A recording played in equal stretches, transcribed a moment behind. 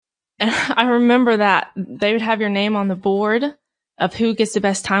And I remember that they would have your name on the board of who gets the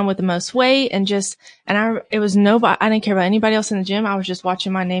best time with the most weight, it was nobody. I didn't care about anybody else in the gym. I was just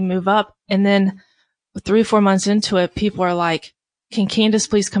watching my name move up. And then 3 or 4 months into it, people are like, can Candice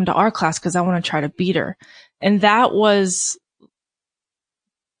please come to our class? Cause I want to try to beat her. And that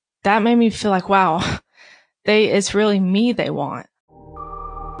made me feel like, wow, it's really me they want.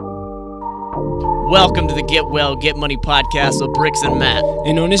 Welcome to the Get Well, Get Money podcast with Brix'S and Matt.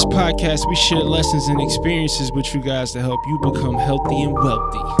 And on this podcast, we share lessons and experiences with you guys to help you become healthy and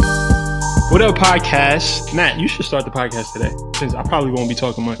wealthy. What up, podcast? Matt, you should start the podcast today, since I probably won't be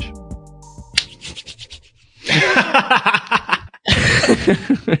talking much.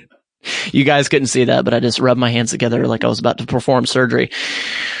 You guys couldn't see that, but I just rubbed my hands together like I was about to perform surgery.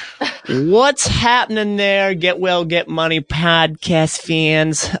 What's happening there? Get Well, Get Money podcast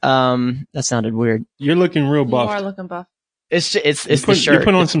fans. That sounded weird. You're looking real buff. You are looking buff. It's the shirt. You're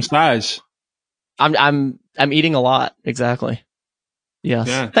putting on some size. I'm eating a lot. Exactly. Yes.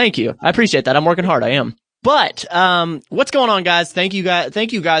 Yeah. Thank you. I appreciate that. I'm working hard. I am. But, what's going on, guys? Thank you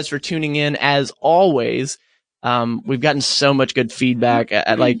guys for tuning in as always. We've gotten so much good feedback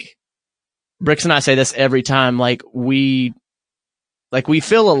like Brix'S and I say this every time, we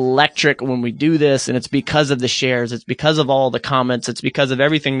feel electric when we do this, and it's because of the shares. It's because of all the comments. It's because of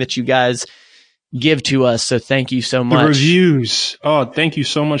everything that you guys give to us. So thank you so much. The reviews. Oh, thank you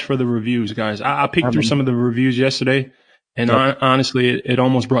so much for the reviews, guys. I picked through some of the reviews yesterday, and honestly, it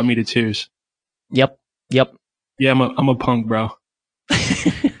almost brought me to tears. Yep. Yeah, I'm a punk, bro.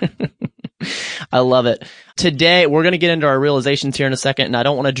 I love it. Today, we're going to get into our realizations here in a second, and I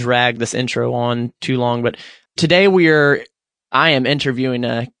don't want to drag this intro on too long, but today I am interviewing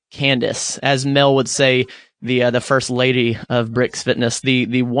Candice, as Mel would say, the first lady of Brix'S Fitness,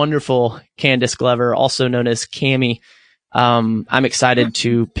 the wonderful Candice Glover, also known as Cammy. I'm excited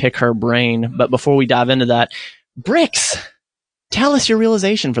to pick her brain, but before we dive into that, Brix'S, tell us your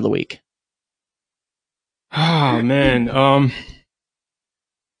realization for the week. Oh man,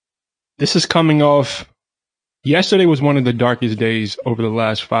 this is coming off. Yesterday was one of the darkest days over the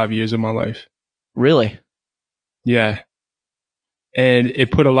last 5 years of my life. Really? Yeah. And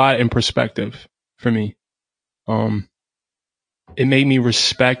it put a lot in perspective for me. It made me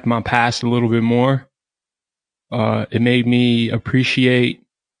respect my past a little bit more. It made me appreciate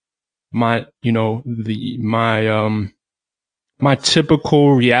my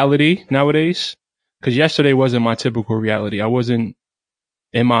typical reality nowadays. Cause yesterday wasn't my typical reality. I wasn't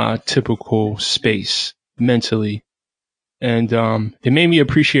in my typical space mentally. And, it made me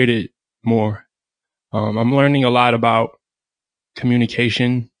appreciate it more. I'm learning a lot about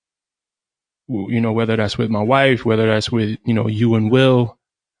communication, whether that's with my wife, whether that's with, you and Will.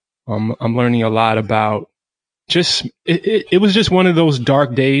 I'm learning a lot about it was just one of those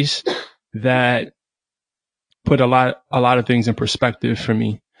dark days that put a lot of things in perspective for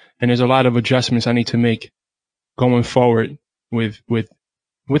me. And there's a lot of adjustments I need to make going forward with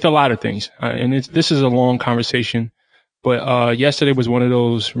a lot of things. And this is a long conversation, but, yesterday was one of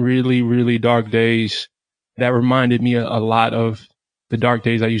those really, really dark days that reminded me a lot of the dark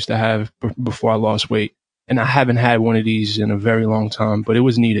days I used to have before I lost weight. And I haven't had one of these in a very long time, but it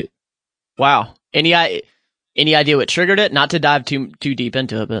was needed. Wow. Any idea what triggered it? Not to dive too deep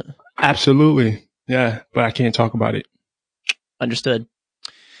into it, but. Absolutely. Yeah. But I can't talk about it. Understood.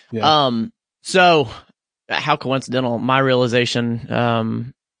 Yeah. So how coincidental, my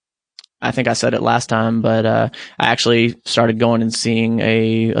realization, I think I said it last time, but, I actually started going and seeing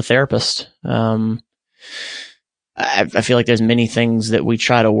a therapist. I feel like there's many things that we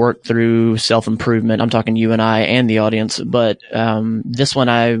try to work through self-improvement. I'm talking you and I and the audience, but, this one,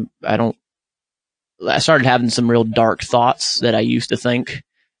 I started having some real dark thoughts that I used to think.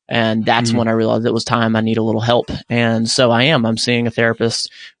 And that's when I realized it was time. I need a little help. And so I'm seeing a therapist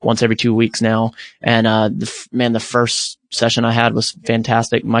once every 2 weeks now. And, the first session I had was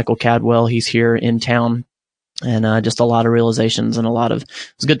fantastic. Michael Cadwell, he's here in town, and, just a lot of realizations and it was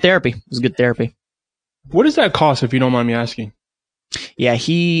good therapy. It was good therapy. What does that cost, if you don't mind me asking? Yeah,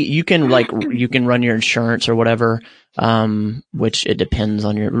 you can run your insurance or whatever, which it depends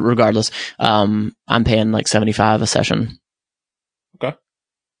on regardless. I'm paying $75 a session. Okay.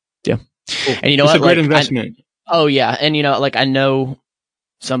 Yeah. Cool. And it's a great investment. Yeah. And I know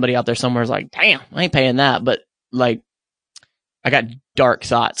somebody out there somewhere is like, damn, I ain't paying that. But I got dark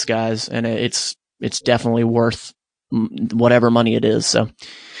thoughts, guys, and it's definitely worth whatever money it is. So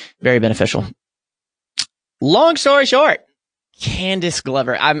very beneficial. Long story short, Candice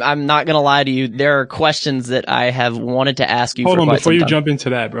Glover. I'm not going to lie to you. There are questions that I have wanted to ask you. Hold on, before you jump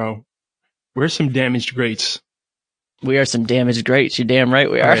into that, bro. Where's some damaged grapes? We are some damaged greats. You're damn right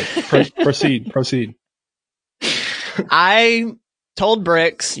we are. Right. Proceed. I told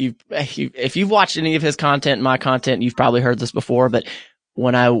Brix, if you've watched any of his content, my content, you've probably heard this before, but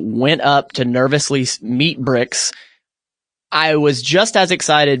when I went up to nervously meet Brix, I was just as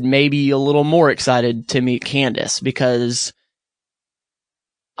excited, maybe a little more excited to meet Candice, because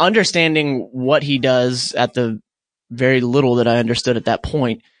understanding what he does at the very little that I understood at that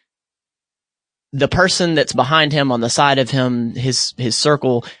point, the person that's behind him, on the side of him, his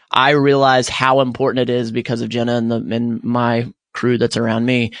circle, I realize how important it is because of Jenna and my crew that's around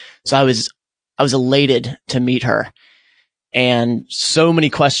me. So I was elated to meet her, and so many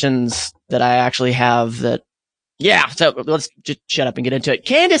questions that I actually have that, yeah. So let's just shut up and get into it.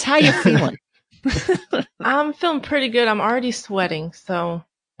 Candice, how you feeling? I'm feeling pretty good. I'm already sweating. So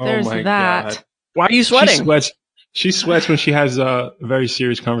there's that. God. Why are you sweating? She sweats when she has very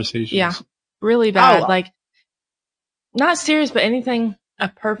serious conversations. Yeah. Really bad. Like, not serious, but anything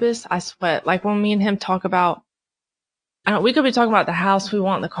of purpose, I sweat. Like when me and him talk about, we could be talking about the house we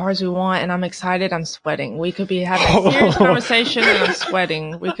want, the cars we want, and I'm excited, I'm sweating. We could be having a serious conversation and I'm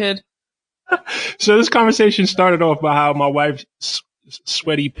sweating. We could. So this conversation started off by how my wife's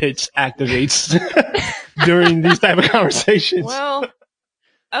sweaty pits activates during these type of conversations. Well,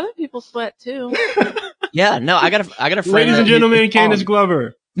 other people sweat too. Yeah, no, I got a friend. Ladies and gentlemen, Candice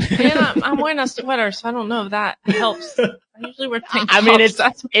Glover. And I'm wearing a sweater, so I don't know if that helps. I usually wear tank tops. I mean, it's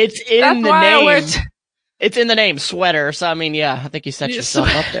in the name. It's in the name, sweater. So I mean, yeah, I think you set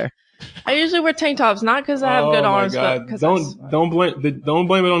yourself up there. I usually wear tank tops, not because I have good arms, but because don't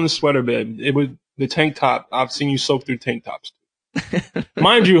blame it on the sweater, babe. It was the tank top. I've seen you soak through tank tops.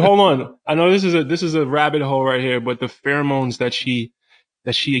 Mind you, hold on. I know this is a rabbit hole right here, but the pheromones that she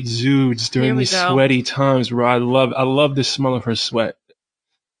exudes during these sweaty times, bro. I love the smell of her sweat.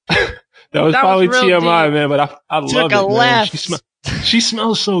 that was probably TMI, deep. Man, but I love it, man. She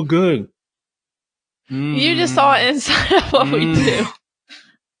smells so good. You just saw inside of what we do.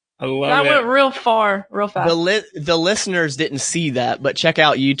 I love that. Went real far, real fast. The listeners didn't see that, but check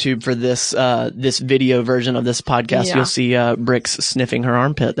out YouTube for this video version of this podcast. Yeah. You'll see Brix sniffing her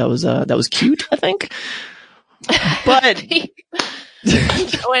armpit. That was cute, I think. But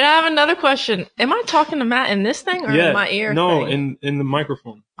wait, I have another question. Am I talking to Matt in this thing or in my ear? No, thing? in the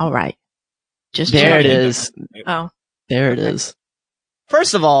microphone. All right. Just there it is. Oh, there it is.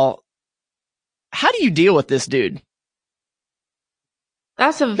 First of all, how do you deal with this dude?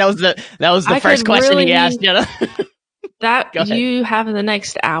 That was the first question he asked, you know. That you have the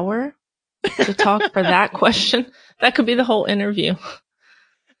next hour to talk for that question. That could be the whole interview.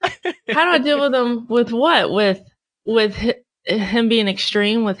 How do I deal with him? With what? With him being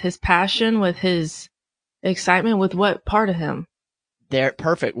extreme, with his passion, with his excitement, with what part of him? There,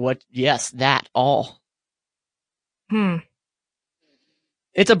 perfect. What? Yes, that all.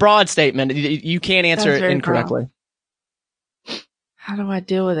 It's a broad statement. You can't answer it incorrectly. Broad. How do I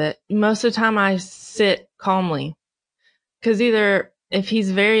deal with it? Most of the time I sit calmly. Because either if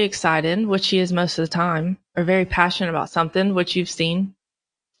he's very excited, which he is most of the time, or very passionate about something, which you've seen,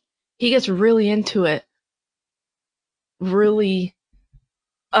 he gets really into it. Really,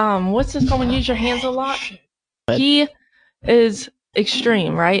 what's this called when you use your hands a lot? He is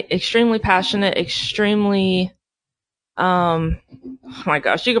extreme, right? Extremely passionate, extremely, oh my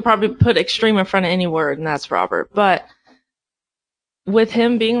gosh, you could probably put extreme in front of any word, and that's Robert. But with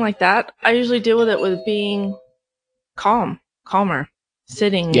him being like that, I usually deal with it with being calmer,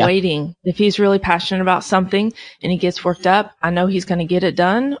 sitting, waiting. If he's really passionate about something and he gets worked up, I know he's going to get it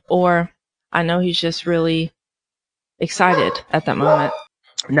done, or I know he's just really excited at that moment.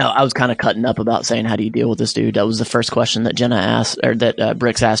 No, I was kind of cutting up about saying, how do you deal with this dude? That was the first question that Jenna asked, or that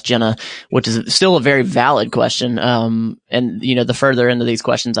Brix asked Jenna, which is still a very valid question. And you know, the further into these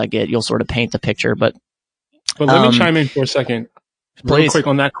questions I get, you'll sort of paint the picture. But let me chime in for a second, real quick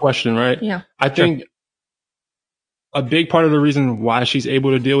on that question, right? Yeah, I think a big part of the reason why she's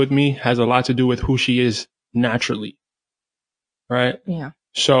able to deal with me has a lot to do with who she is naturally, right? Yeah.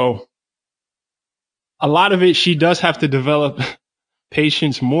 So a lot of it, she does have to develop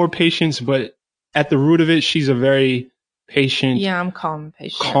more patience, but at the root of it, she's a very patient. Yeah, I'm calm,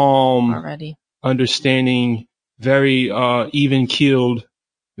 patient. Calm, already. Understanding, very even keeled,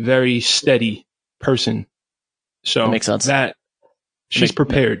 very steady person. So that makes sense. She's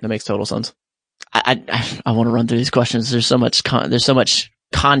prepared. That makes total sense. I want to run through these questions. There's so much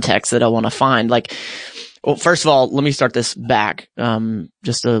context that I want to find. Like, well, first of all, let me start this back,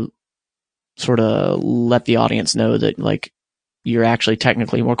 just to sort of let the audience know that, like, you're actually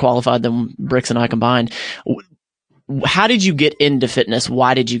technically more qualified than Brix and I combined. How did you get into fitness?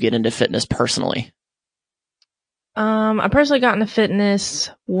 Why did you get into fitness personally? I personally got into fitness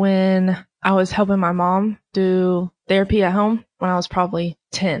when I was helping my mom do therapy at home when I was probably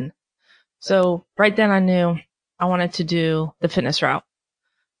 10. So right then I knew I wanted to do the fitness route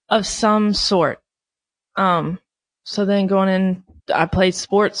of some sort. So then going in, I played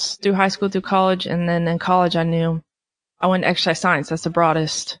sports through high school, through college, and then in college I knew I went to exercise science. That's the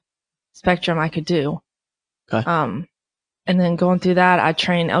broadest spectrum I could do. Okay. And then going through that, I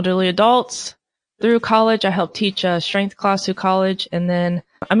trained elderly adults through college. I helped teach a strength class through college. And then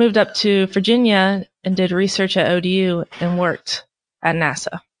I moved up to Virginia and did research at ODU and worked at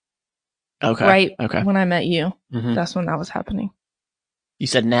NASA. Okay. Right. Okay. When I met you, Mm-hmm. that's when that was happening. You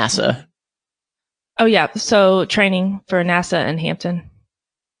said NASA. Oh yeah. So training for NASA in Hampton.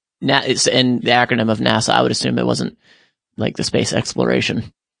 It's in the acronym of NASA. I would assume it wasn't like the space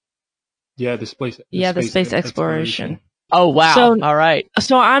exploration. Yeah, the space exploration. Oh, wow. So, all right.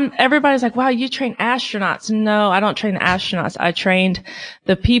 So everybody's like, wow, you train astronauts. No, I don't train the astronauts. I trained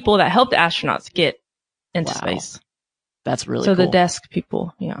the people that help the astronauts get into space. That's really cool. So cool. the desk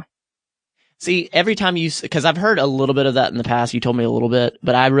people. Yeah. See, every time cause I've heard a little bit of that in the past. You told me a little bit,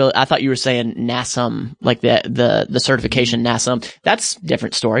 but I thought you were saying NASM, like the certification NASM. That's a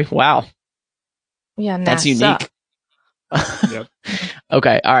different story. Wow. Yeah. NASA. That's unique. Yep.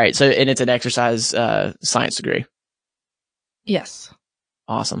 Okay. All right. So, and it's an exercise, science degree. Yes.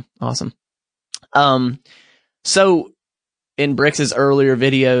 Awesome. So in Brix'S earlier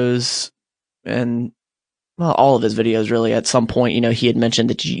videos and well, all of his videos really at some point, you know, he had mentioned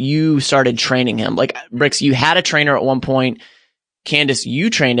that you started training him. Like Brix, you had a trainer at one point. Candice, you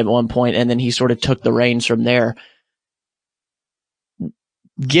trained him at one point, and then he sort of took the reins from there.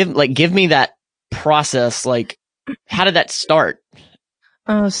 Give me that process. Like, how did that start?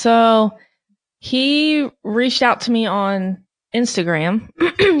 So he reached out to me on Instagram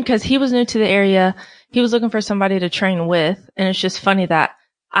because he was new to the area. He was looking for somebody to train with. And it's just funny that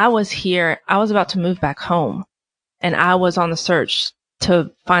I was here. I was about to move back home and I was on the search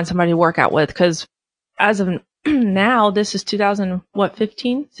to find somebody to work out with. Cause as of now, this is 15,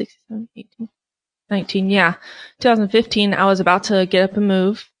 16, 18, 19. Yeah. 2015. I was about to get up and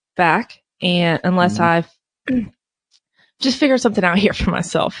move back. And unless I've just figured something out here for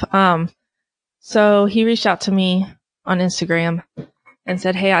myself. So he reached out to me on Instagram and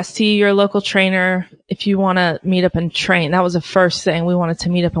said, hey, I see you're a local trainer. If you want to meet up and train. That was the first thing. We wanted to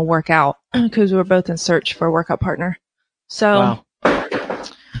meet up and work out because we were both in search for a workout partner. So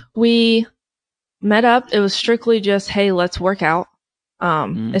we met up. It was strictly just, hey, let's work out.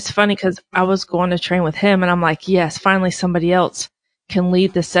 It's funny because I was going to train with him and I'm like, yes, finally somebody else can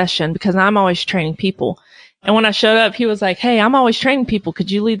lead the session because I'm always training people. And when I showed up, he was like, hey, I'm always training people. Could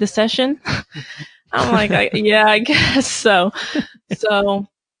you lead the session? I'm like, yeah, I guess so. So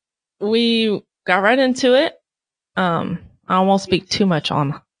we got right into it. I won't speak too much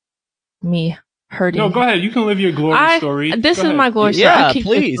on me hurting. No, go ahead. You can live your glory story. This is my glory story. Yeah,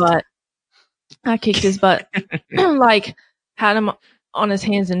 I kicked his butt. Like, had him on his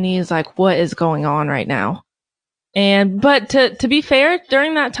hands and knees, like, what is going on right now? But to be fair,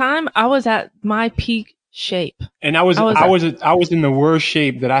 during that time, I was at my peak shape. And I was in the worst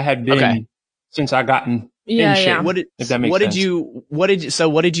shape that I had been since I gotten in shape. Yeah. If that makes sense.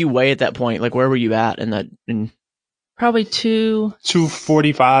 What did you weigh at that point? Like, where were you at probably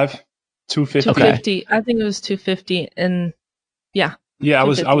 245, 250. 250. I think it was 250 and yeah. Yeah, I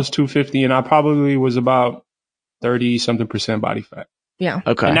was 250 and I probably was about 30 something % body fat. Yeah.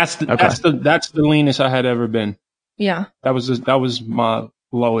 Okay. And that's the leanest I had ever been. Yeah. That was my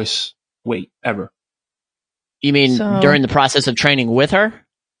lowest weight ever. You mean during the process of training with her?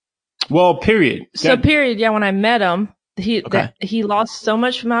 Well, period. Yeah, when I met him, he lost so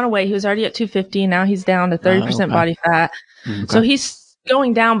much amount of weight. He was already at 250. Now he's down to 30% body fat. Okay. So he's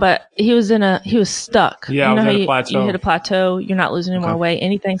going down, but he was stuck. Yeah, you know, at a plateau. You hit a plateau. You're not losing any more weight,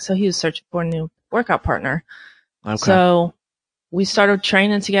 anything. So he was searching for a new workout partner. Okay. So we started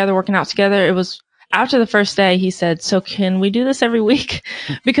training together, working out together. It was after the first day, he said, so can we do this every week?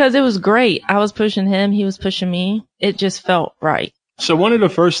 Because it was great. I was pushing him. He was pushing me. It just felt right. So one of the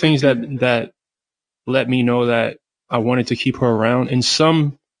first things that let me know that I wanted to keep her around in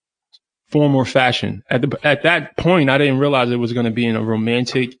some form or fashion. At that point, I didn't realize it was going to be in a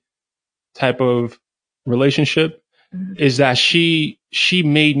romantic type of relationship. Is that she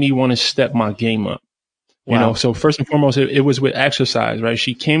made me want to step my game up. Wow. You know, so first and foremost, it was with exercise, right?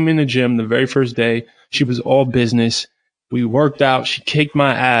 She came in the gym the very first day. She was all business. We worked out. She kicked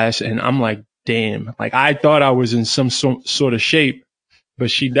my ass. And I'm like, damn, like I thought I was in some sort of shape,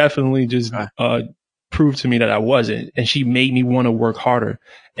 but she definitely just proved to me that I wasn't. And she made me want to work harder.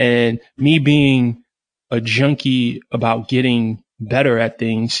 And me being a junkie about getting better at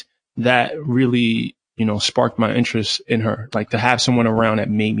things, that really, sparked my interest in her. Like, to have someone around that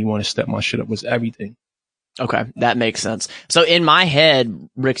made me want to step my shit up was everything. Okay, that makes sense. So in my head,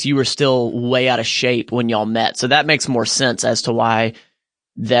 Brix, you were still way out of shape when y'all met. So that makes more sense as to why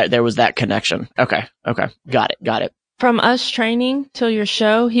there was that connection. Okay. Got it. From us training till your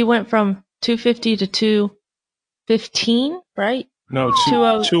show, he went from 250 to 215, right? No,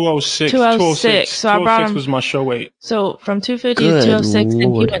 206. 206. So I brought him. Was my show weight. So from 250 to 206, and he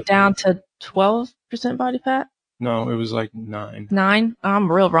went down to 12% body fat? No, it was like 9. 9?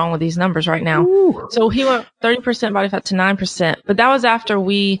 I'm real wrong with these numbers right now. Ooh. So he went 30% body fat to 9%. But that was after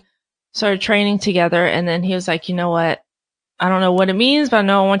we started training together. And then he was like, you know what? I don't know what it means, but I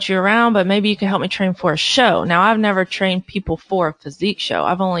know I want you around, but maybe you can help me train for a show. Now, I've never trained people for a physique show.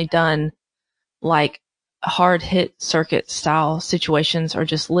 I've only done like hard hit circuit style situations or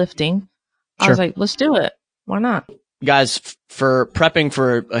just lifting. Sure. I was like, let's do it. Why not? Guys, for prepping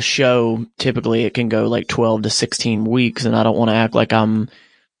for a show, typically it can go like 12 to 16 weeks, and I don't want to act like I'm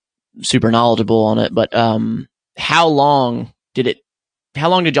super knowledgeable on it, but how long did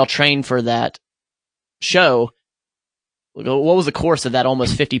y'all train for that show? What was the course of that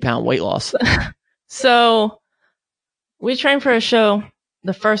almost 50-pound weight loss? So we trained for a show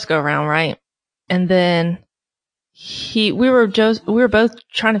the first go round, right? And then we were both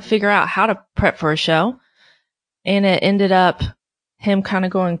trying to figure out how to prep for a show. And it ended up him kind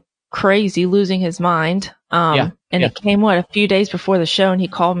of going crazy, losing his mind. It came a few days before the show, and he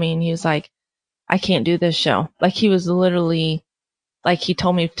called me and he was like, I can't do this show. Like, he was literally like, he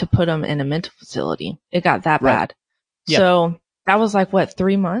told me to put him in a mental facility. It got that bad. Yeah. So that was like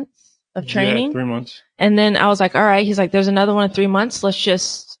 3 months of training? Yeah, 3 months. And then I was like, all right. He's like, there's another one in 3 months. Let's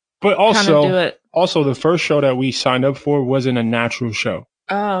just do it. Also, the first show that we signed up for wasn't a natural show.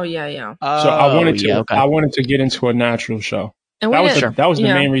 Oh, yeah. So I wanted to get into a natural show. And that was the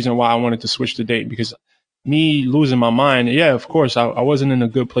main reason why I wanted to switch the date, because me losing my mind. Yeah, of course, I wasn't in a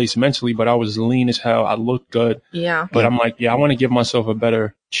good place mentally, but I was lean as hell. I looked good. Yeah. But I'm like, I want to give myself a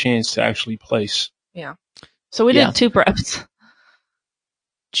better chance to actually place. Yeah. So we did 2 preps.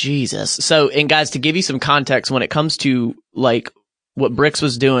 Jesus. So, and guys, to give you some context, when it comes to like what Brix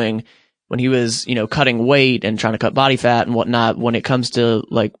was doing when he was, cutting weight and trying to cut body fat and whatnot, when it comes to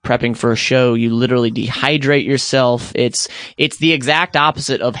like prepping for a show, you literally dehydrate yourself. It's the exact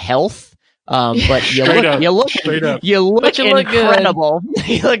opposite of health. But you look incredible.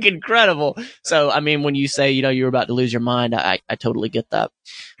 You look incredible. So, I mean, when you say, you were about to lose your mind, I totally get that.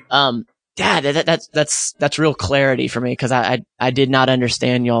 That's real clarity for me, because I did not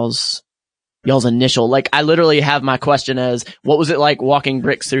understand y'all's initial, like, I literally have my question as, what was it like walking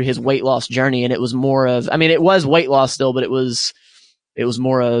Brix through his weight loss journey? And it was more of, I mean, it was weight loss still, but it was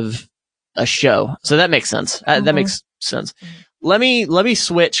more of a show. So that makes sense. That makes sense. Let me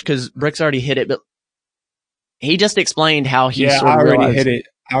switch, because Brix already hit it, but he just explained how he sort of I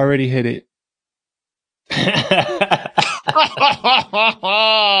already hit it. Sorry,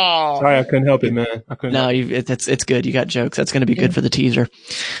 I couldn't help it, man. It's good. You got jokes. That's going to be good for the teaser.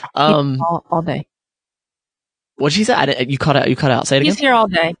 All day. What'd she say? You cut out. Say it again. He's here all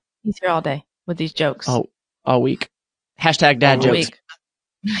day. He's here all day with these jokes. Oh, all week. Hashtag dad jokes.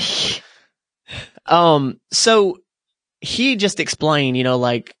 So he just explained,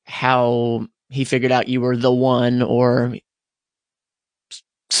 like how he figured out you were the one, or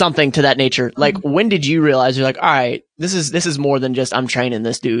something to that nature. Like, when did you realize you're like, all right, this is more than just I'm training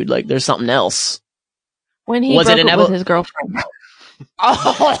this dude. Like, there's something else. When he broke up with his girlfriend.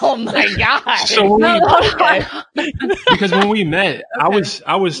 Oh my gosh! So because when we met,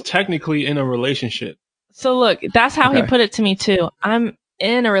 I was technically in a relationship. So look, that's how he put it to me too. I'm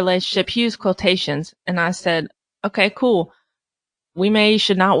in a relationship. He used quotations, and I said, "Okay, cool. We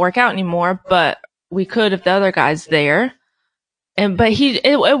should not work out anymore, but we could if the other guy's there." But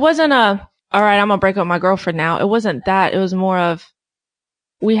it wasn't all right, I'm gonna break up with my girlfriend now. It wasn't that. It was more of,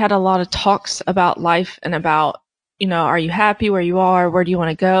 we had a lot of talks about life and about, are you happy where you are? Where do you want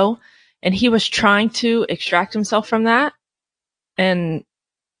to go? And he was trying to extract himself from that. And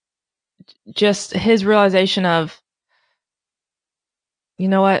just his realization of, you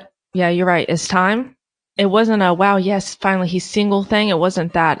know what? Yeah, you're right. It's time. It wasn't a, wow, yes, finally he's single thing. It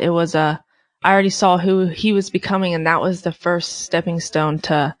wasn't that. It was I already saw who he was becoming, and that was the first stepping stone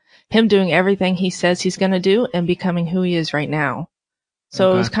to him doing everything he says he's going to do and becoming who he is right now.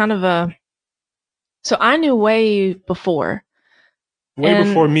 So It was kind of so I knew way before.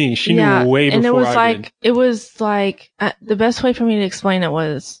 Before me. She knew way before and it was I did. It was like, the best way for me to explain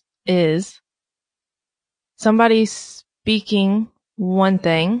it is somebody speaking one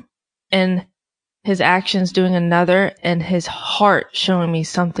thing and his actions doing another, and his heart showing me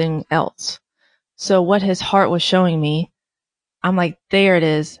something else. So what his heart was showing me, I'm like, there it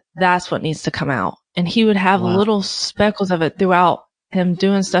is. That's what needs to come out. And he would have little speckles of it throughout, him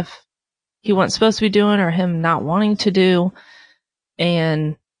doing stuff he wasn't supposed to be doing or him not wanting to do.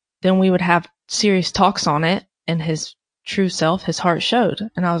 And then we would have serious talks on it, and his true self, his heart showed.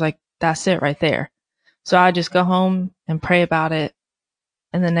 And I was like, that's it right there. So I just go home and pray about it.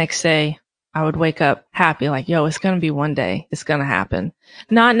 And the next day I would wake up happy, like, yo, it's going to be one day. It's going to happen.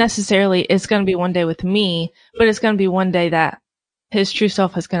 Not necessarily it's going to be one day with me, but it's going to be one day that his true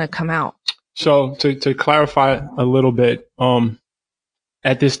self is going to come out. So to clarify a little bit,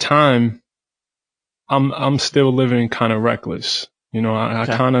 at this time, I'm still living kind of reckless. You know, I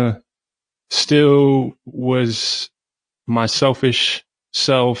kind of still was my selfish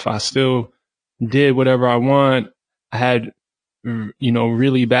self. I still did whatever I want. I had, you know,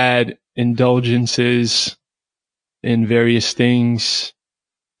 really bad indulgences in various things.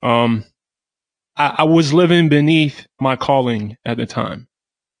 I was living beneath my calling at the time.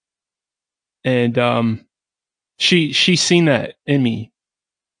 And, she seen that in me,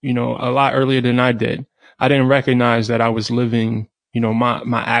 you know, a lot earlier than I did. I didn't recognize that I was living, you know,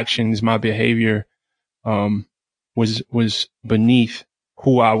 my actions, my behavior, was beneath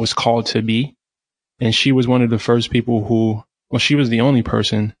who I was called to be. And she was one of the first people she was the only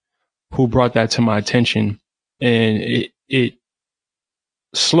person who brought that to my attention. And it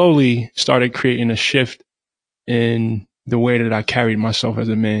slowly started creating a shift in the way that I carried myself as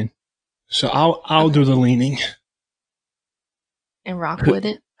a man. So I'll do the leaning. And rock with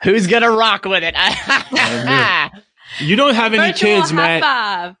it. Who's gonna rock with it? You don't have any kids, Matt.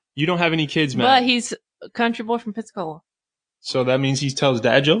 Five. You don't have any kids, Matt. But he's a country boy from Pensacola. So that means he tells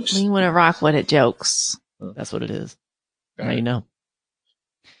dad jokes? We want to rock with it jokes. That's what it is. Now you know.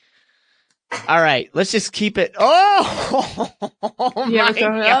 All right, let's just keep it. Oh my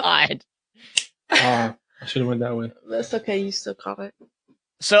God. I should have went that way. That's okay. You still caught it.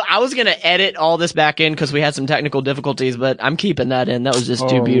 So I was going to edit all this back in because we had some technical difficulties, but I'm keeping that in. That was just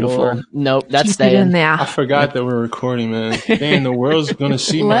too beautiful. Lord. Nope, that's Keep staying. it in there. I forgot that we're recording, man. Dang, the world's going to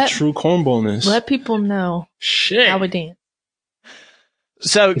see my true cornballness. Let people know Shit. how we dance.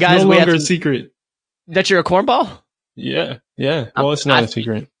 So, It's guys, no we longer have a secret. that you're a cornball? Yeah. Well, it's not a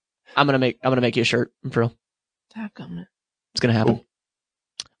secret. I'm gonna make you a shirt, for real. It's gonna happen. Cool.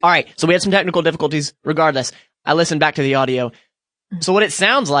 All right, so we had some technical difficulties. Regardless, I listened back to the audio. So what it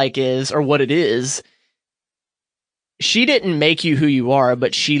sounds like is, or what it is, she didn't make you who you are,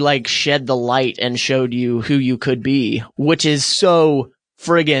 but she like shed the light and showed you who you could be, which is so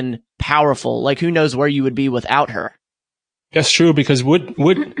friggin' powerful. Like, who knows where you would be without her? That's true, because what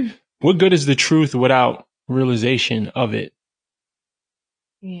good is the truth without realization of it?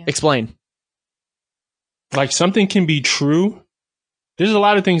 Yeah. Explain. Like, something can be true. There's a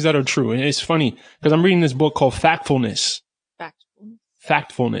lot of things that are true. And it's funny because I'm reading this book called Factfulness.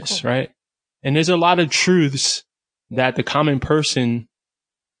 Factfulness, cool. Right? And there's a lot of truths that the common person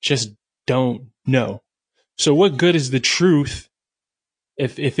just don't know. So what good is the truth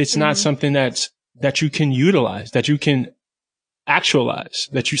if it's not something that you can utilize, that you can actualize,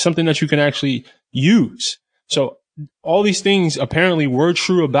 something that you can actually use? So all these things apparently were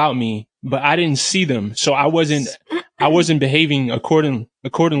true about me, but I didn't see them. So I wasn't behaving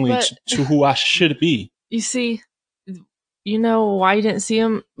accordingly to who I should be. You see, you know why you didn't see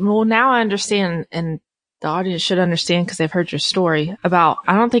him? Well, now I understand, and the audience should understand because they've heard your story about,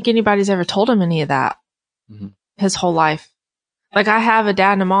 I don't think anybody's ever told him any of that his whole life. Like, I have a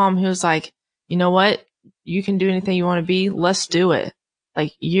dad and a mom who's like, you know what? You can do anything you want to be. Let's do it.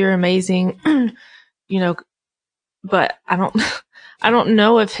 Like, you're amazing, you know, but I don't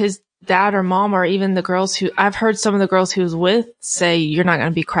know if his dad or mom or even the girls I've heard some of the girls he was with say, you're not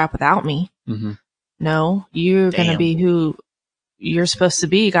going to be crap without me. Mm-hmm. No, you're going to be who you're supposed to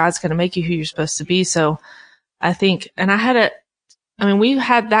be. God's going to make you who you're supposed to be. So I think, and we've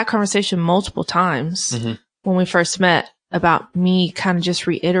had that conversation multiple times when we first met about me kind of just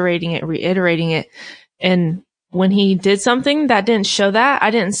reiterating it. And when he did something that didn't show that, I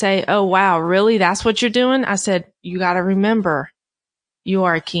didn't say, oh, wow, really? That's what you're doing? I said, you got to remember, you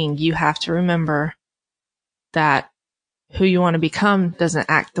are a king. You have to remember that who you want to become doesn't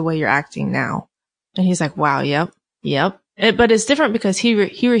act the way you're acting now. And he's like, wow, yep. But it's different because he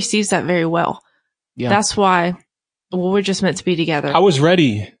receives that very well. Yeah. That's why, we're just meant to be together. I was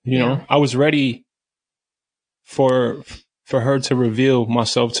ready, you know, I was ready for her to reveal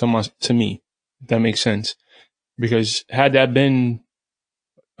myself to me. If that makes sense. Because had that been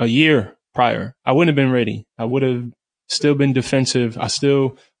a year prior, I wouldn't have been ready. I would have still been defensive. I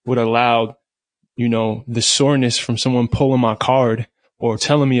still would have allowed, the soreness from someone pulling my card or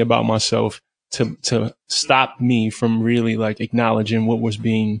telling me about myself to stop me from really like acknowledging what was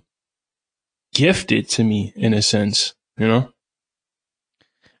being gifted to me in a sense,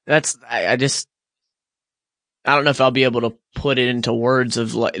 That's, I don't know if I'll be able to put it into words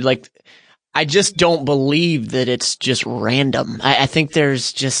of like, I just don't believe that it's just random. I think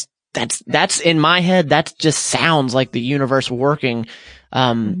there's just, that's in my head. That just sounds like the universe working,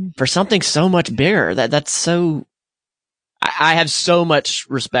 for something so much bigger. That's so, I have so much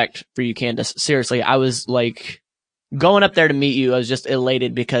respect for you, Candice. Seriously. I was like going up there to meet you. I was just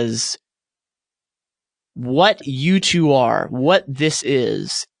elated because what you two are, what this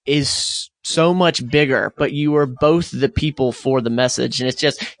is so much bigger, but you are both the people for the message. And it's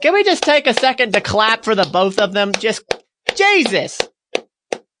just, can we just take a second to clap for the both of them? Just, Jesus.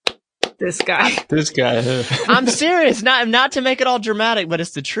 This guy. I'm serious. Not to make it all dramatic, but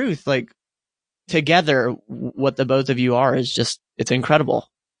it's the truth. Like, together, what the both of you are is just, it's incredible.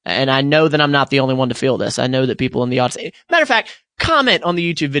 And I know that I'm not the only one to feel this. I know that people in the audience, matter of fact, comment on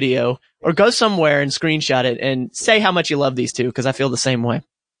the YouTube video or go somewhere and screenshot it and say how much you love these two, because I feel the same way.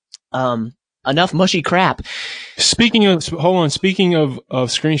 Enough mushy crap. Speaking of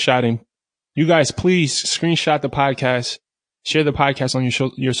screenshotting, you guys please screenshot the podcast, share the podcast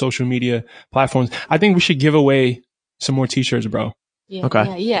on your social media platforms. I think we should give away some more t-shirts, bro. Yeah,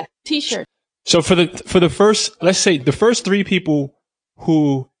 okay. Yeah. T-shirt. So for the first, let's say the first 3 people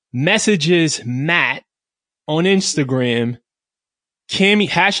who messages Matt on Instagram, Cammy,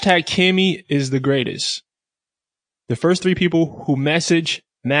 #Cammy is the greatest. The first 3 people who message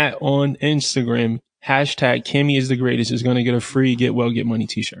Matt on Instagram, #Cammy is the greatest, is going to get a free Get Well, Get Money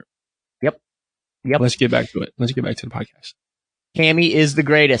t-shirt. Yep. Let's get back to it. Let's get back to the podcast. Cammy is the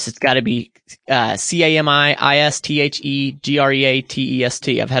greatest. It's got to be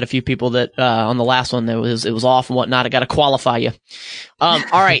CAMIISTHEGREATEST. I've had a few people that on the last one that it was off and whatnot. I got to qualify you. All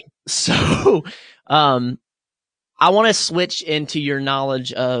right. So I want to switch into your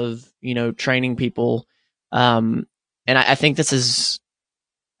knowledge of training people, and I think this is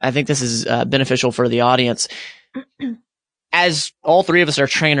beneficial for the audience. As all 3 of us are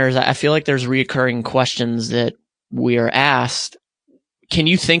trainers, I feel like there's recurring questions that we are asked. Can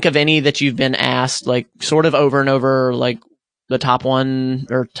you think of any that you've been asked, like sort of over and over, like the top one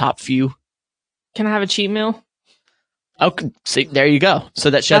or top few? Can I have a cheat meal? Oh, see, there you go.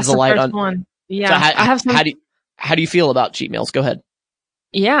 So that sheds a light on. One. Yeah, so I have some. How do you feel about cheat meals? Go ahead.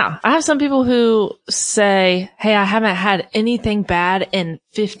 Yeah, I have some people who say, "Hey, I haven't had anything bad in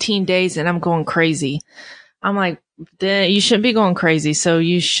 15 days, and I'm going crazy." I'm like, you shouldn't be going crazy. So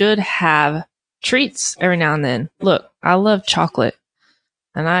you should have treats every now and then. Look, I love chocolate.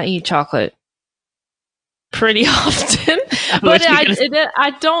 And I eat chocolate pretty often, but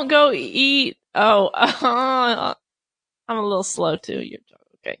I don't go eat. I'm a little slow too. You're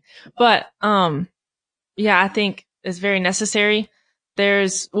okay. But, yeah, I think it's very necessary.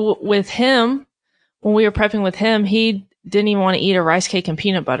 With him, when we were prepping with him, he didn't even want to eat a rice cake and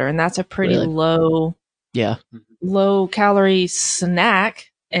peanut butter. And that's a pretty low calorie snack.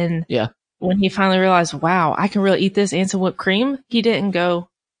 And when he finally realized, wow, I can really eat this and some whipped cream, he didn't go,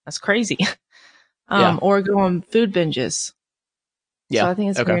 that's crazy. Or go on food binges. Yeah. So I think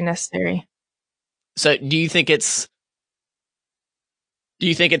it's very necessary. So do you think it's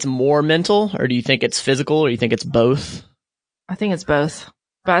more mental, or do you think it's physical, or do you think it's both? I think it's both,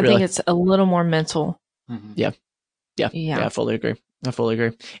 but I think it's a little more mental. Mm-hmm. Yeah, I fully agree.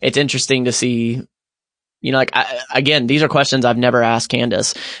 It's interesting to see, again, these are questions I've never asked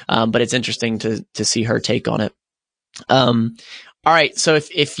Candice, but it's interesting to see her take on it. All right. So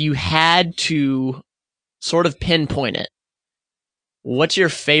if you had to sort of pinpoint it, what's your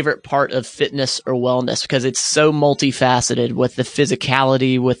favorite part of fitness or wellness? Because it's so multifaceted, with the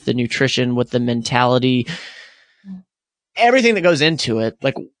physicality, with the nutrition, with the mentality, everything that goes into it.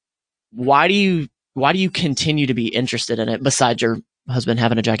 Like, why do you continue to be interested in it besides your husband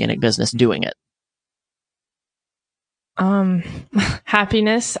having a gigantic business doing it?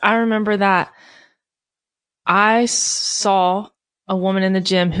 Happiness. I remember that I saw a woman in the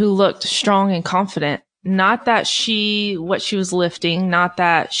gym who looked strong and confident. Not that what she was lifting, not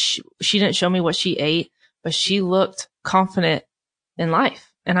that she didn't show me what she ate, but she looked confident in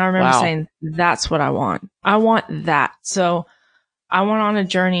life. And I remember saying, that's what I want. I want that. So I went on a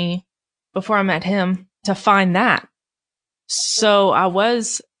journey before I met him to find that. So I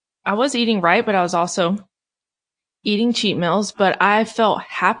was eating right, but I was also eating cheat meals, but I felt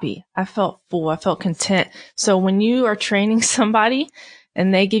happy. I felt full. I felt content. So when you are training somebody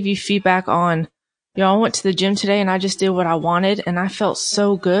and they give you feedback on, I went to the gym today and I just did what I wanted and I felt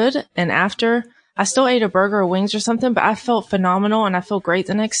so good. And after, I still ate a burger or wings or something, but I felt phenomenal and I feel great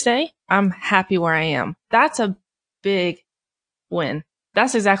the next day. I'm happy where I am. That's a big win.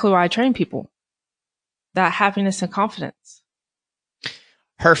 That's exactly why I train people. That happiness and confidence.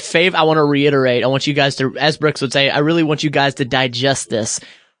 Her fave, I want to reiterate, I want you guys to, as Brix would say, I really want you guys to digest this.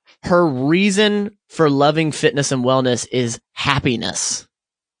 Her reason for loving fitness and wellness is happiness.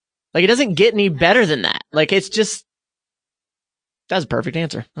 Like, it doesn't get any better than that. Like, it's just, that's a perfect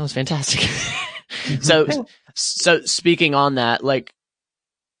answer. That was fantastic. So speaking on that, like,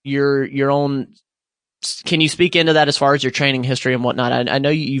 your own, can you speak into that as far as your training history and whatnot? I know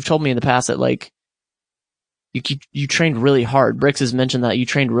you've told me in the past that, like, you trained really hard. Brix has mentioned that you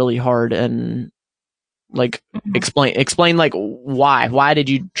trained really hard, and like, explain like why did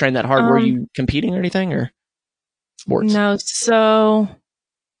you train that hard? Were you competing or anything, or sports? No. So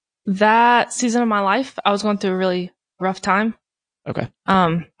that season of my life, I was going through a really rough time. Okay.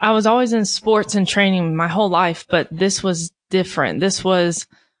 I was always in sports and training my whole life, but this was different.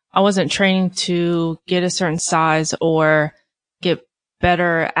 I wasn't training to get a certain size or get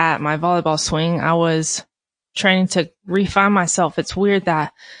better at my volleyball swing. I was training to refine myself. It's weird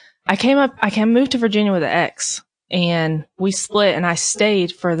that I moved to Virginia with an ex, and we split, and I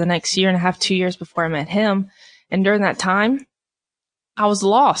stayed for the next year and a half, 2 years before I met him. And during that time, I was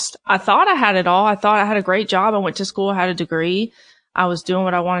lost. I thought I had it all. I thought I had a great job. I went to school, had a degree. I was doing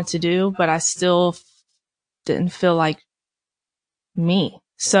what I wanted to do, but I still didn't feel like me.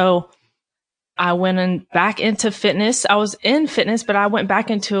 So I went back into fitness. I was in fitness, but I went back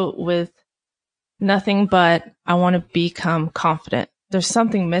into it with nothing but I want to become confident. There's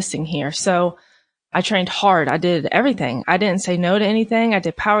something missing here. So I trained hard. I did everything. I didn't say no to anything. I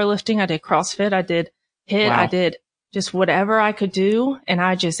did powerlifting. I did CrossFit. I did HIIT. Wow. I did just whatever I could do. And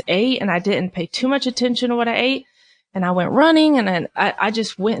I just ate, and I didn't pay too much attention to what I ate. And I went running, and then I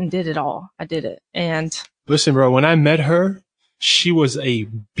just went and did it all. I did it. And listen, bro, when I met her, she was a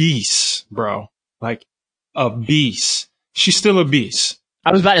beast, bro. Like a beast. She's still a beast.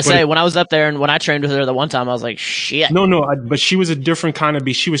 I was about to say, when I was up there and when I trained with her the one time, I was like, shit. No, but she was a different kind of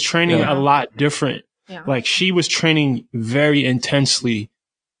beast. She was training a lot different. Yeah. Like, she was training very intensely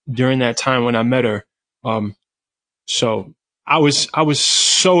during that time when I met her. So I was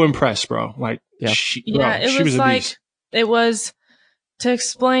so impressed, bro. Like, she was a beast. It was, to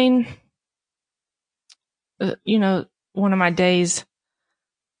explain, one of my days,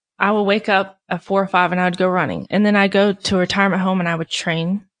 I would wake up at 4 or 5 and I would go running. And then I'd go to a retirement home and I would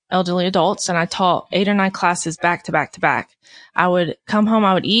train elderly adults, and I taught 8 or 9 classes back to back to back. I would come home,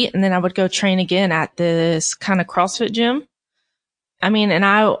 I would eat, and then I would go train again at this kind of CrossFit gym. I mean, and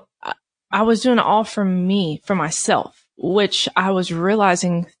I was doing it all for me, for myself, which I was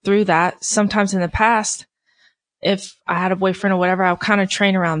realizing through that sometimes in the past, if I had a boyfriend or whatever, I would kind of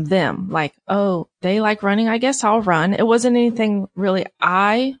train around them. Like, oh, they like running, I guess I'll run. It wasn't anything really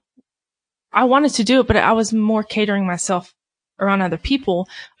I wanted to do it, but I was more catering myself around other people.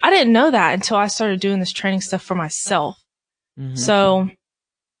 I didn't know that until I started doing this training stuff for myself. Mm-hmm. So,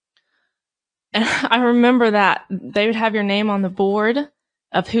 and I remember that they would have your name on the board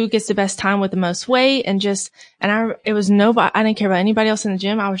of who gets the best time with the most weight, it was nobody, I didn't care about anybody else in the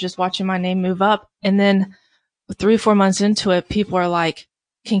gym. I was just watching my name move up. And then 3 or 4 months into it, people are like,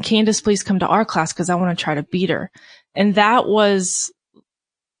 can Candice please come to our class? Cause I want to try to beat her. And that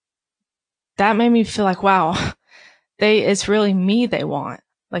made me feel like, wow, it's really me they want.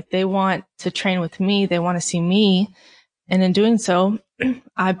 Like, they want to train with me. They want to see me. And in doing so,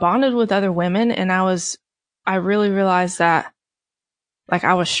 I bonded with other women, and I really realized that, like,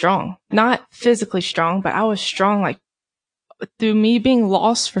 I was strong, not physically strong, but I was strong. Like, through me being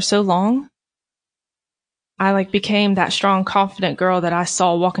lost for so long, I became that strong, confident girl that I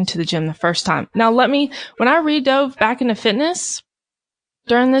saw walk into the gym the first time. Now, when I redove back into fitness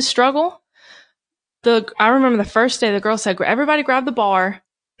during this struggle, I remember the first day the girl said, everybody grab the bar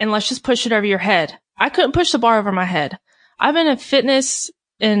and let's just push it over your head. I couldn't push the bar over my head. I've been in fitness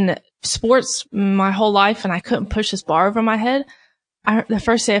and sports my whole life, and I couldn't push this bar over my head. The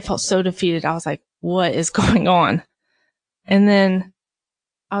first day I felt so defeated. I was like, what is going on? And then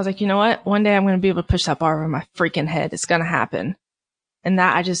I was like, you know what? One day I'm going to be able to push that bar over my freaking head. It's going to happen. And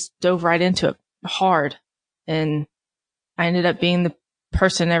that I just dove right into it hard. And I ended up being the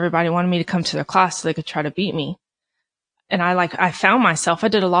person everybody wanted me to come to their class so they could try to beat me. And I found myself. I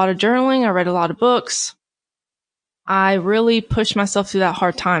did a lot of journaling. I read a lot of books. I really pushed myself through that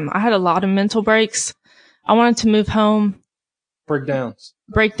hard time. I had a lot of mental breaks. I wanted to move home. Breakdowns.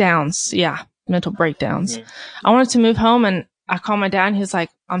 Yeah. Mental breakdowns. Mm-hmm. I wanted to move home, and I called my dad, and he was like,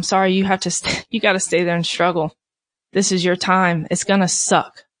 I'm sorry, you got to stay there and struggle. This is your time. It's going to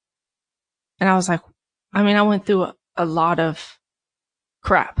suck. And I was like, I mean, I went through a lot of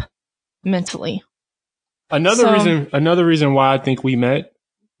crap mentally. Another reason why I think we met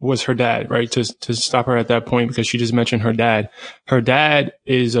was her dad, right? To stop her at that point, because she just mentioned her dad. Her dad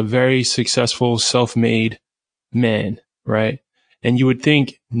is a very successful, self-made man, right? And you would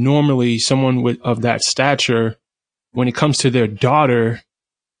think normally someone of that stature, when it comes to their daughter,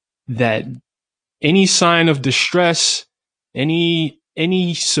 that any sign of distress, any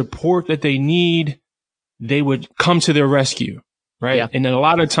support that they need, they would come to their rescue, right? Yeah. And then a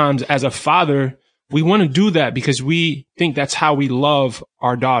lot of times as a father, we want to do that because we think that's how we love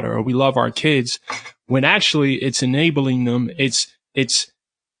our daughter or we love our kids, when actually it's enabling them.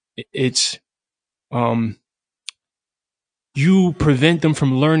 You prevent them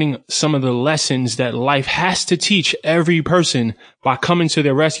from learning some of the lessons that life has to teach every person by coming to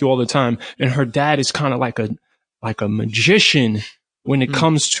their rescue all the time. And her dad is kind of like a magician when it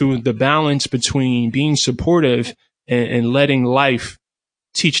comes to the balance between being supportive and letting life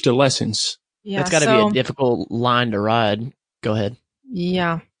teach the lessons. Yeah, that's got to be a difficult line to ride. Go ahead.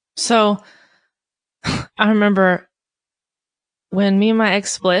 Yeah. So I remember when me and my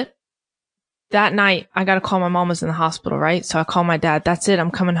ex split, that night I got a call. My mom was in the hospital, right? So I called my dad. That's it. I'm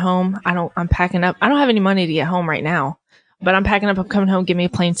coming home. I'm packing up. I don't have any money to get home right now, but I'm packing up. I'm coming home. Give me a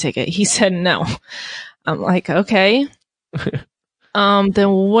plane ticket. He said no. I'm like, okay. Then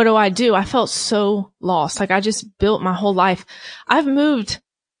what do? I felt so lost. Like I just built my whole life. I've moved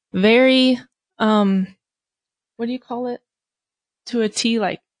very, what do you call it? To a T,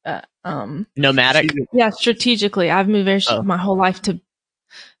 like, nomadic. Yeah. Strategically. I've moved my whole life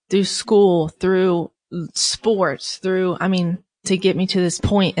through school, through sports, to get me to this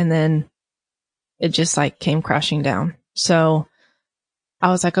point. And then it just like came crashing down. So I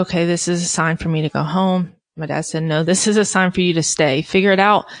was like, okay, this is a sign for me to go home. My dad said, no, this is a sign for you to stay. Figure it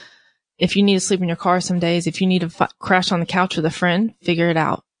out. If you need to sleep in your car some days, if you need to crash on the couch with a friend, figure it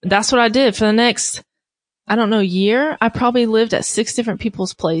out. That's what I did for the next, I don't know, year. I probably lived at 6 different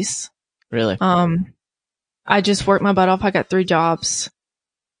people's place. Really? I just worked my butt off. I got 3 jobs.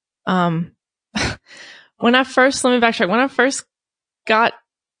 Let me backtrack. When I first got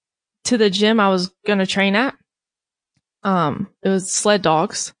to the gym I was going to train at, it was sled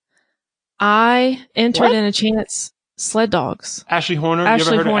dogs. I entered in a chance. Sled dogs. Ashley Horner. You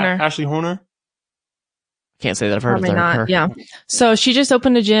ever heard of Ashley Horner? Can't say that I've heard Probably of her. Yeah. So she just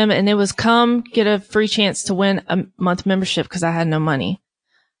opened a gym and it was come get a free chance to win a month membership because I had no money.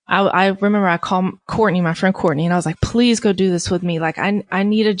 I remember I called Courtney, my friend Courtney, and I was like, please go do this with me. Like I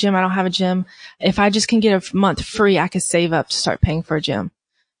need a gym. I don't have a gym. If I just can get a month free, I could save up to start paying for a gym.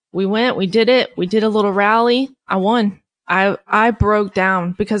 We went, we did it. We did a little rally. I won. I broke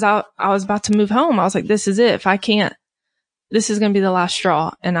down because I was about to move home. I was like, this is it. If I can't, this is going to be the last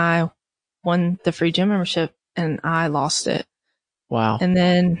straw. And I won the free gym membership and I lost it. Wow. And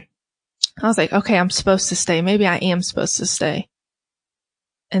then I was like, okay, I'm supposed to stay. Maybe I am supposed to stay.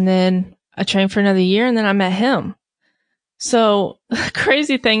 And then I trained for another year and then I met him. So the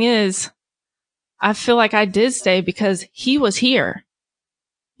crazy thing is I feel like I did stay because he was here.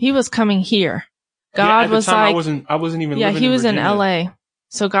 He was coming here. God was like, I wasn't even living he was in in LA.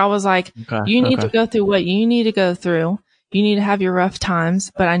 So God was like, you need to go through what you need to go through. You need to have your rough times,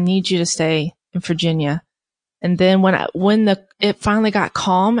 but I need you to stay in Virginia. And then when it finally got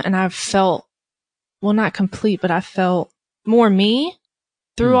calm and I felt, well, not complete, but I felt more me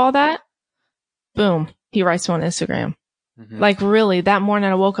through all that, boom, he writes me on Instagram. Mm-hmm. Like really, that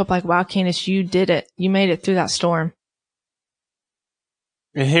morning I woke up like, wow, Candice, you did it. You made it through that storm.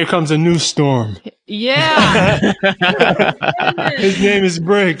 And here comes a new storm. Yeah. His name is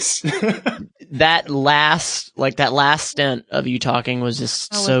Brix'S. that last stint of you talking was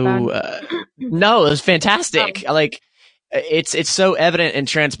just no, it was fantastic. Like it's so evident and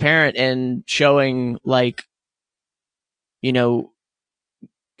transparent and showing like, you know,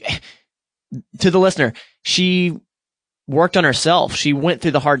 to the listener, she worked on herself. She went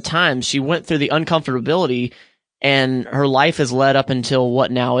through the hard times. She went through the uncomfortability. And her life has led up until what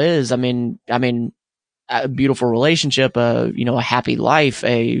now is. I mean, a beautiful relationship, a happy life,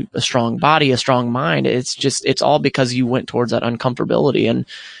 a strong body, a strong mind. It's all because you went towards that uncomfortability. And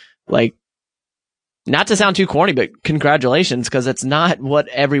like, not to sound too corny, but congratulations, because it's not what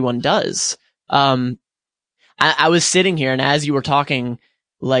everyone does. I was sitting here and as you were talking,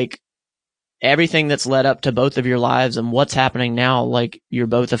 like everything that's led up to both of your lives and what's happening now, like you're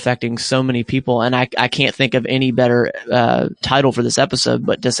both affecting so many people. And I can't think of any better title for this episode,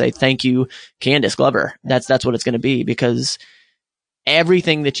 but to say thank you, Candice Glover. That's what it's going to be, because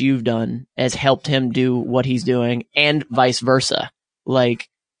everything that you've done has helped him do what he's doing and vice versa. Like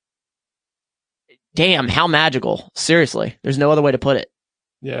Damn, how magical. Seriously. There's no other way to put it.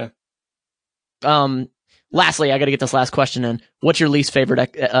 Yeah. Lastly, I got to get this last question in. What's your least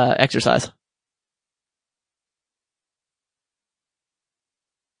favorite exercise?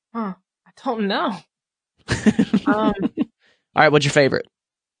 I don't know. All right, what's your favorite?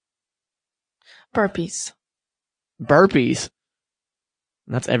 Burpees. Burpees.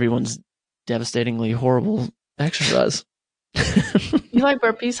 That's everyone's devastatingly horrible exercise. You like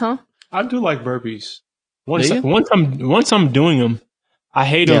burpees, huh? I do like burpees. Once I'm doing them, I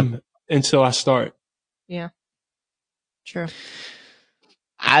hate them until I start. Yeah. True.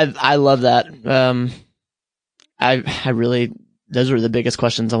 I love that. I really, those were the biggest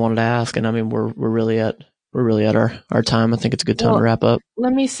questions I wanted to ask, and I mean we're really at our time. I think it's a good time to wrap up.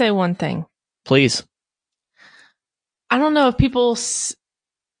 Let me say one thing. Please. I don't know if people see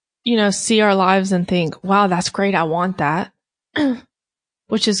our lives and think, wow, that's great. I want that,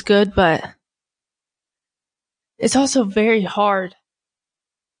 which is good, but it's also very hard.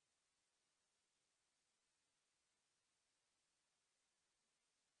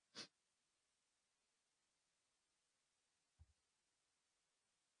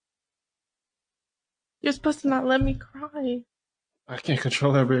 You're supposed to not let me cry. I can't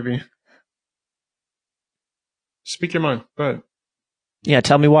control that, baby. Speak your mind. Go ahead. Yeah,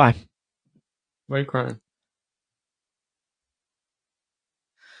 tell me why. Why are you crying?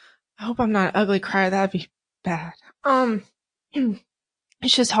 I hope I'm not an ugly crier. That'd be bad.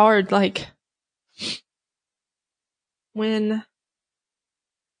 It's just hard. Like, when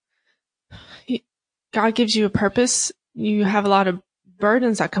God gives you a purpose, you have a lot of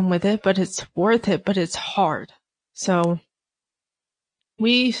burdens that come with it, but it's worth it, but it's hard. So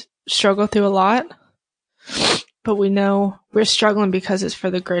we struggle through a lot, but we know we're struggling because it's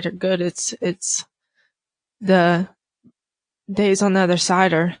for the greater good. It's the days on the other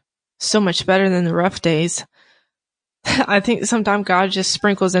side are so much better than the rough days. I think sometimes God just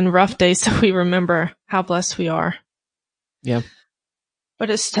sprinkles in rough days so we remember how blessed we are. Yeah. But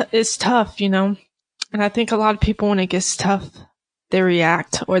it's tough, And I think a lot of people, when it gets tough, they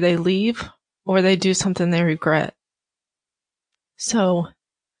react, or they leave, or they do something they regret. So,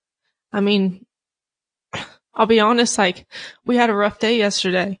 I mean, I'll be honest, like, we had a rough day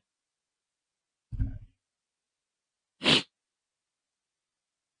yesterday. Take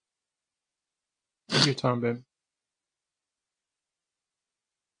your time, babe.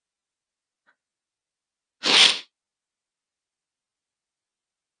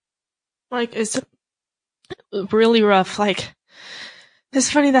 Like, it's really rough. Like, it's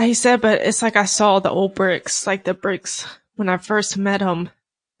funny that he said, but it's like I saw the old Brix'S, like the Brix'S when I first met him.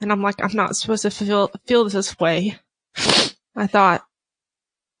 And I'm like, I'm not supposed to feel this way. I thought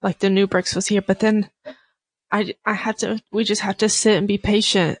like the new Brix'S was here, but then we just have to sit and be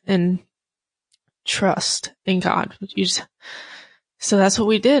patient and trust in God. So that's what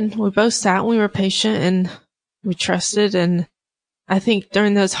we did. We both sat and we were patient and we trusted. And I think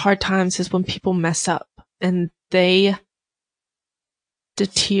during those hard times is when people mess up and they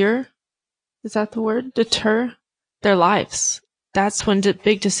deter their lives. That's when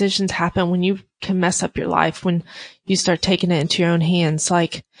big decisions happen, when you can mess up your life, when you start taking it into your own hands.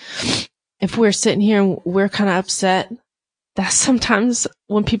 Like, if we're sitting here and we're kind of upset, that's sometimes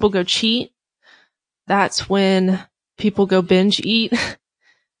when people go cheat. That's when people go binge eat.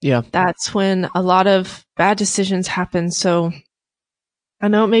 Yeah. That's when a lot of bad decisions happen. So I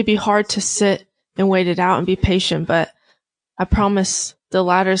know it may be hard to sit and wait it out and be patient, but I promise the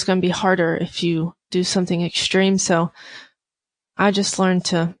latter is going to be harder if you do something extreme. So I just learned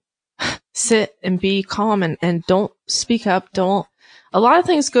to sit and be calm and don't speak up. A lot of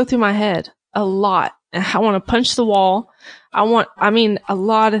things go through my head, a lot. And I want to punch the wall. a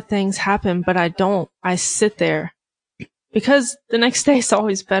lot of things happen, but I don't. I sit there because the next day is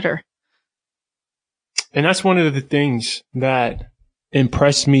always better. And that's one of the things that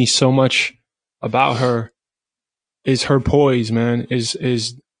impressed me so much about her is her poise, man,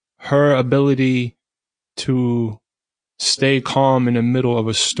 is her ability to stay calm in the middle of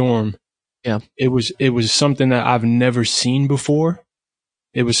a storm. Yeah. It was something that I've never seen before.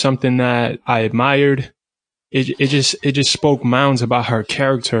 It was something that I admired. It just spoke mounds about her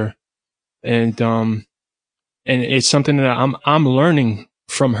character. And it's something that I'm learning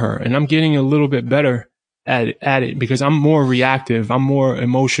from her, and I'm getting a little bit better at it because I'm more reactive. I'm more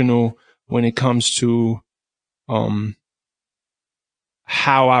emotional when it comes to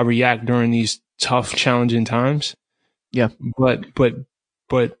how I react during these tough, challenging times. Yeah.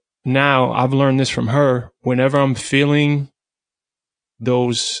 But now I've learned this from her. Whenever I'm feeling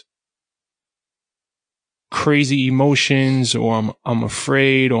those crazy emotions, or I'm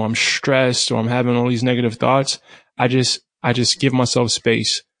afraid, or I'm stressed, or I'm having all these negative thoughts, I just give myself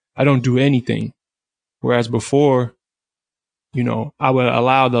space. I don't do anything. Whereas before, you know, I would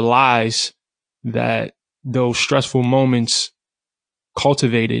allow the lies that those stressful moments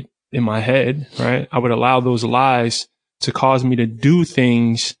cultivated in my head, right? I would allow those lies to cause me to do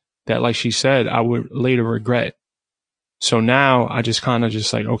things that, like she said, I would later regret. So now I just kind of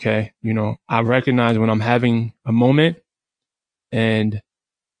just like, okay, you know, I recognize when I'm having a moment and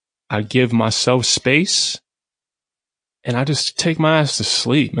I give myself space and I just take my ass to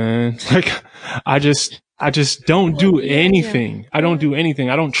sleep, man. Like I just don't do anything. I don't do anything.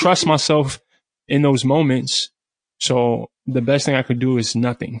 I don't trust myself in those moments. So the best thing I could do is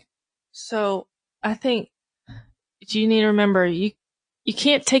nothing. So I think you need to remember, you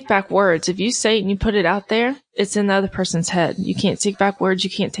can't take back words. If you say it and you put it out there, it's in the other person's head. You can't take back words. You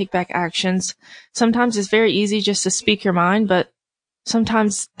can't take back actions. Sometimes it's very easy just to speak your mind, but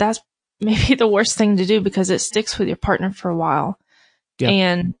sometimes that's maybe the worst thing to do because it sticks with your partner for a while. Yeah.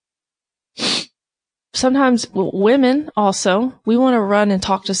 And sometimes women also, we want to run and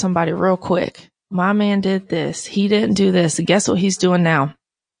talk to somebody real quick. My man did this. He didn't do this. Guess what he's doing now?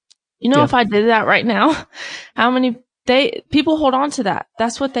 You know, if I did that right now, how many people hold on to that?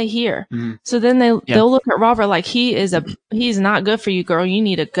 That's what they hear. Mm-hmm. So then they'll look at Robert like he's not good for you, girl. You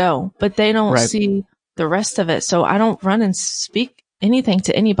need to go. But they don't see the rest of it. So I don't run and speak anything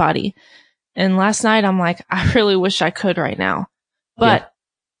to anybody. And last night I'm like, I really wish I could right now, but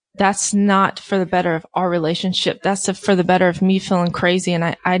that's not for the better of our relationship. That's for the better of me feeling crazy.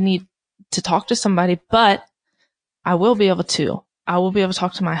 And I need to talk to somebody, but I will be able to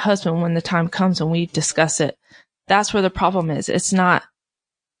talk to my husband when the time comes and we discuss it. That's where the problem is. It's not,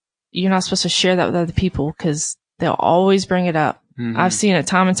 you're not supposed to share that with other people because they'll always bring it up. Mm-hmm. I've seen it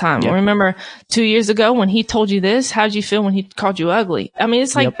time and time. Yep. Remember 2 years ago when he told you this, how'd you feel when he called you ugly? I mean,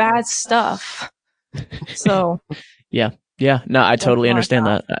 it's like bad stuff. So. Yeah. No, I totally understand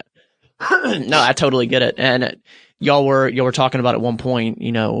that. No, I totally get it. And y'all were talking about at one point,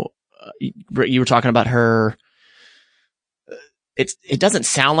 you know, you were talking about her. It doesn't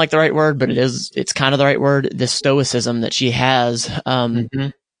sound like the right word, but it's kind of the right word. The stoicism that she has.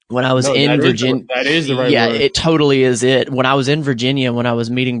 When I was in Virginia, that is the right word. Yeah, it totally is it. When I was in Virginia, when I was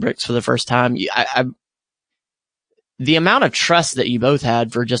meeting Brix'S for the first time, the amount of trust that you both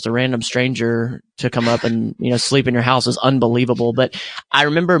had for just a random stranger to come up and, you know, sleep in your house was unbelievable. But I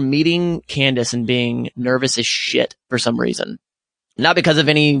remember meeting Candice and being nervous as shit for some reason. Not because of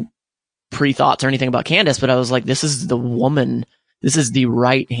any pre-thoughts or anything about Candice, but I was like, this is the woman. This is the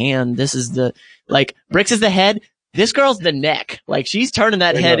right hand. This is like, Brix'S is the head. This girl's the neck. Like, she's turning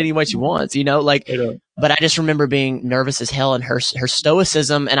that head any way she wants, you know, like, but I just remember being nervous as hell and her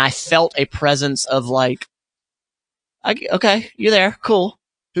stoicism. And I felt a presence of like, okay, you're there. Cool.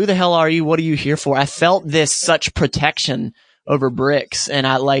 Who the hell are you? What are you here for? I felt this such protection over Brix'S. And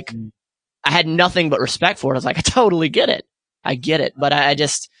I had nothing but respect for it. I was like, I totally get it. I get it. But I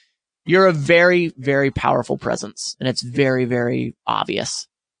just, you're a very, very powerful presence. And it's very, very obvious.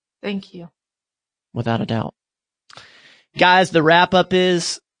 Thank you. Without a doubt. Guys, the wrap up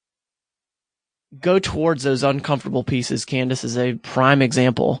is go towards those uncomfortable pieces. Candice is a prime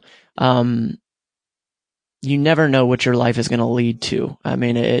example. You never know what your life is going to lead to. I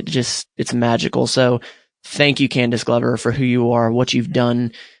mean, it's magical. So thank you, Candice Glover, for who you are, what you've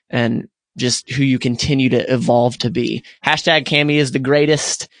done, and just who you continue to evolve to be. Hashtag Cami is the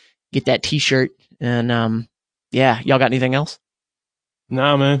greatest. Get that t-shirt. And, y'all got anything else?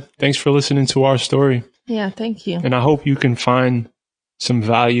 Nah, man. Thanks for listening to our story. Yeah, thank you. And I hope you can find some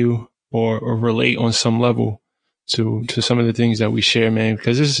value or relate on some level to some of the things that we share, man,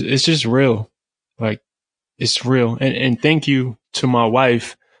 because it's just real. Like, it's real. And thank you to my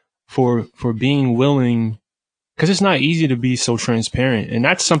wife for being willing, because it's not easy to be so transparent. And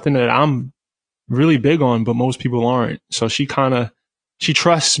that's something that I'm really big on, but most people aren't. So she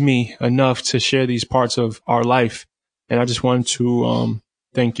trusts me enough to share these parts of our life. And I just wanted to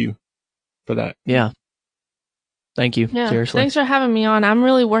thank you for that. Yeah. Thank you. Yeah, seriously. Thanks for having me on. I'm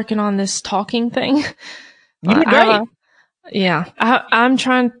really working on this talking thing. You did great. I'm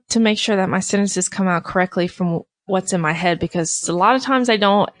trying to make sure that my sentences come out correctly from what's in my head, because a lot of times I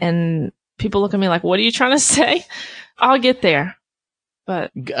don't, and people look at me like, what are you trying to say? I'll get there.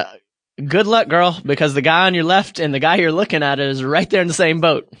 But good luck, girl, because the guy on your left and the guy you're looking at is right there in the same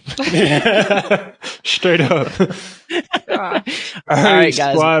boat. Straight up. All right,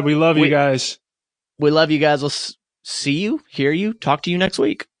 guys. Squad, we love you guys. We love you guys. We'll see you, hear you, talk to you next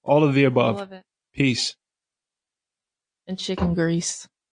week. All of the above. I love it. Peace. And chicken grease.